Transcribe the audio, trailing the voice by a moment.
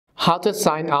How to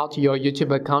sign out your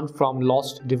YouTube account from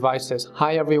lost devices.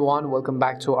 Hi everyone, welcome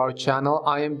back to our channel.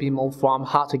 I am Bimo from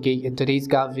How to Geek. In today's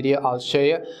guide video, I'll show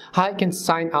you how you can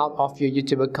sign out of your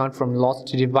YouTube account from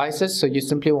lost devices. So you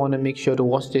simply want to make sure to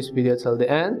watch this video till the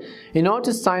end. In order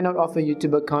to sign out of a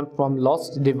YouTube account from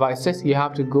lost devices, you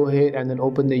have to go ahead and then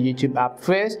open the YouTube app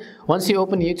first. Once you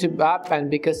open the YouTube app, and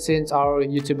because since our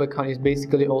YouTube account is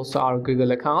basically also our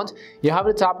Google account, you have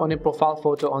to tap on a profile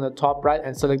photo on the top right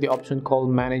and select the option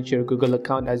called Manage your Google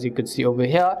account. As you could see over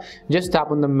here, just tap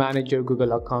on the Manage your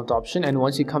Google account option, and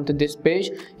once you come to this page,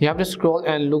 you have to scroll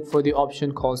and look for the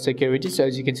option called Security. So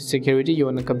as you can see, Security, you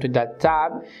want to come to that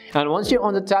tab, and once you're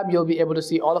on the tab, you'll be able to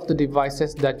see all of the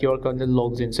devices that you're currently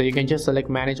logged in. So you can just select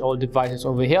Manage all devices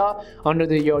over here under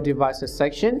the Your Devices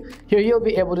section. Here you'll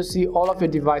be able to see all of your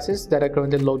devices that are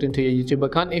currently logged into your YouTube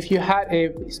account. If you had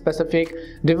a specific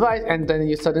device and then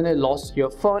you suddenly lost your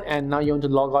phone and now you want to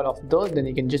log out of those, then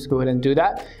you can just go ahead and do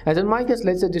that. As in my case,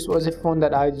 let's say this was a phone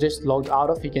that I just logged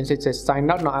out of. You can see it says signed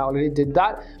out. Now I already did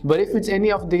that, but if it's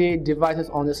any of the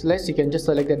devices on this list, you can just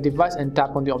select that device and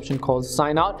tap on the option called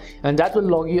sign out, and that will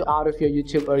log you out of your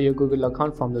YouTube or your Google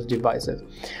account from those devices.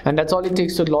 And that's all it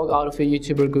takes to log out of your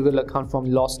YouTube or Google account from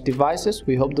lost devices.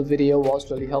 We hope the video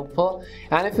was really helpful,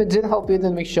 and if it did help you,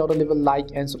 then make sure to leave a like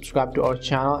and subscribe to our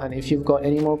channel. And if you've got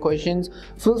any more questions,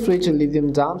 feel free to leave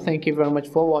them down. Thank you very much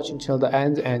for watching till the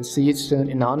end, and see you soon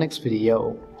in our next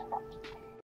video.